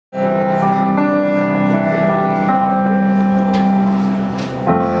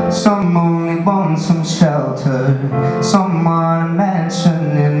Some only want some shelter, some want a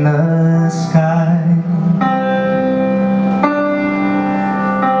mansion in the sky.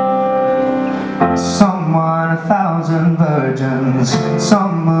 Some want 1,000 virgins,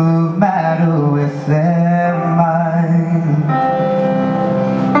 some move matter with their mind.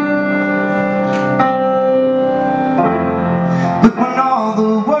 But when all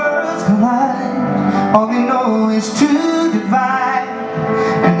the worlds collide, all they know is to divide.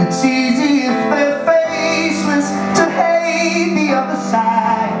 And it's easy if they're faceless to hate the other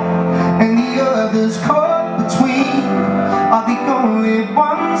side, and the others caught between are the only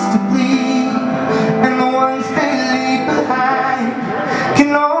ones to bleed, and the ones they leave behind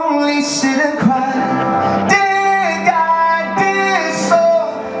can only sit and cry. Dear God, dear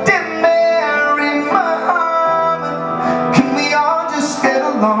soul, dear Mary, Muhammad, can we all just get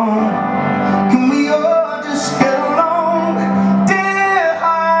along? Can we all just get along?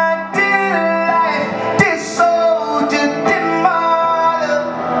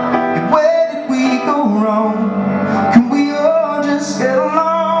 Can we all just get along?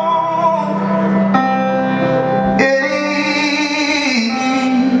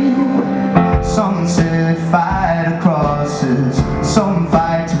 Some say fight crosses, some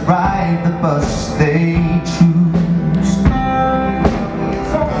fight to ride the bus they choose.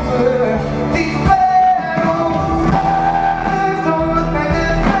 It's over. These battles don't look like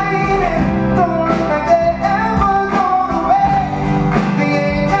they're fading, don't look like they're ever going away. They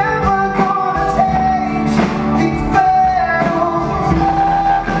ain't ever gonna change. These battles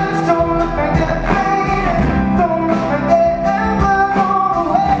don't look like they're fading, don't look like they're ever going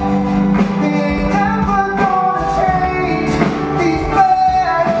away. They ain't ever gonna change. These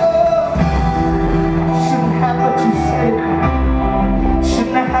battles shouldn't have what you said,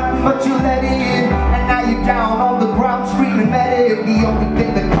 shouldn't have happened but you let it in. And now you're down on the ground screaming that it the only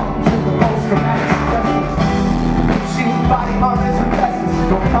thing that comes with the most dramatic stresses. She was body armors and blessings,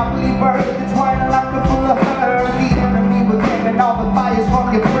 don't properly birth, it's why the life is full of her. The enemy within and all the fires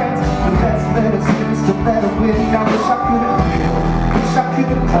from your friends. The best medicine is to let her win. I wish I couldn't feel, wish I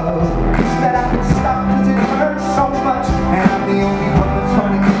couldn't love, wish that I could stop cause it hurts so much. And I'm the only one that's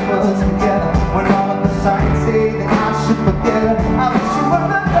trying to keep us together, when all of the signs say that I should forget her. I wish you were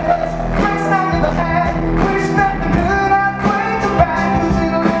the best, grace I never had, wish that the good outweighed the bad, cause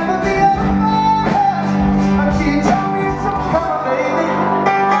it'll never be over until you tell me it's so come, baby.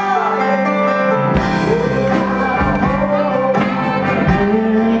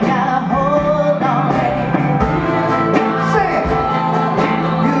 Now hold on, say it.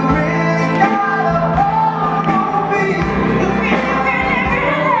 You really gotta hold on, baby. You really,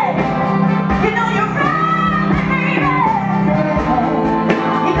 you know you're right, baby.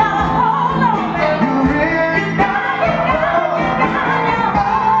 You gotta hold on, baby. You really gotta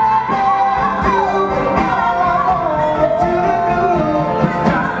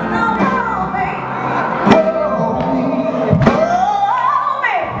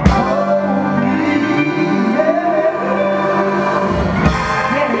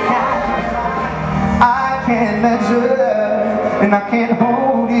I can't measure and I can't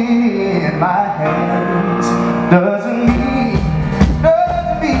hold it in my hands. Doesn't mean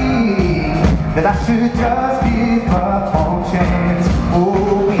that I should just give up on chance.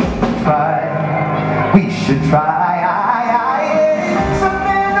 Oh, we should try, we should try.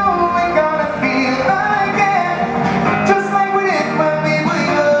 Someday I know we're gonna feel again, just like we did when we were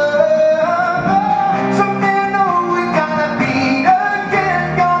young. Someday I know we're gonna beat again,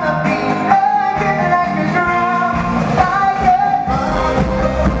 like a drum, like a drum, like a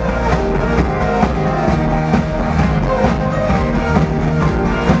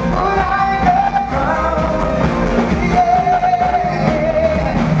drum, yeah.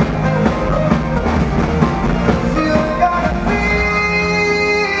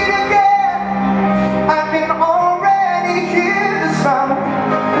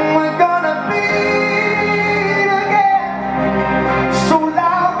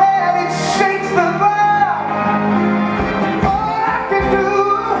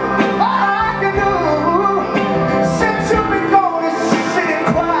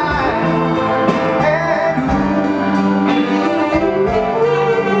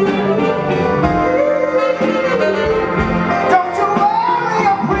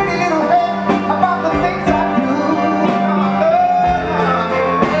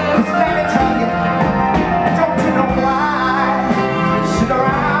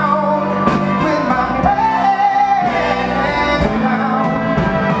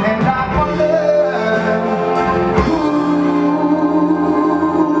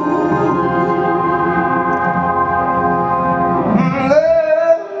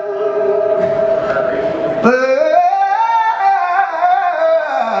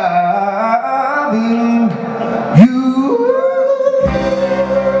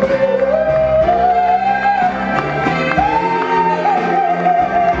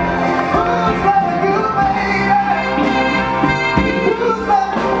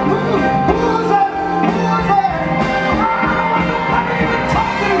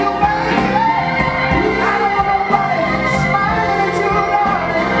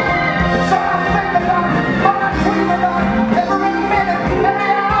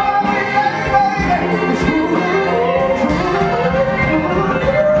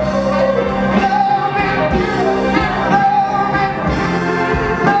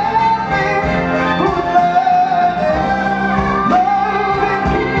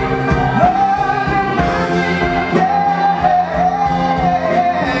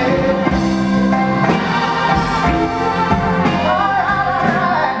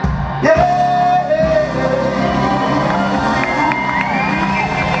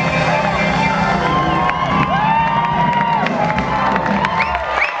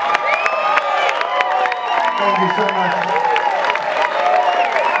 you so much.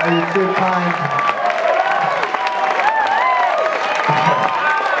 Oh, you're too kind.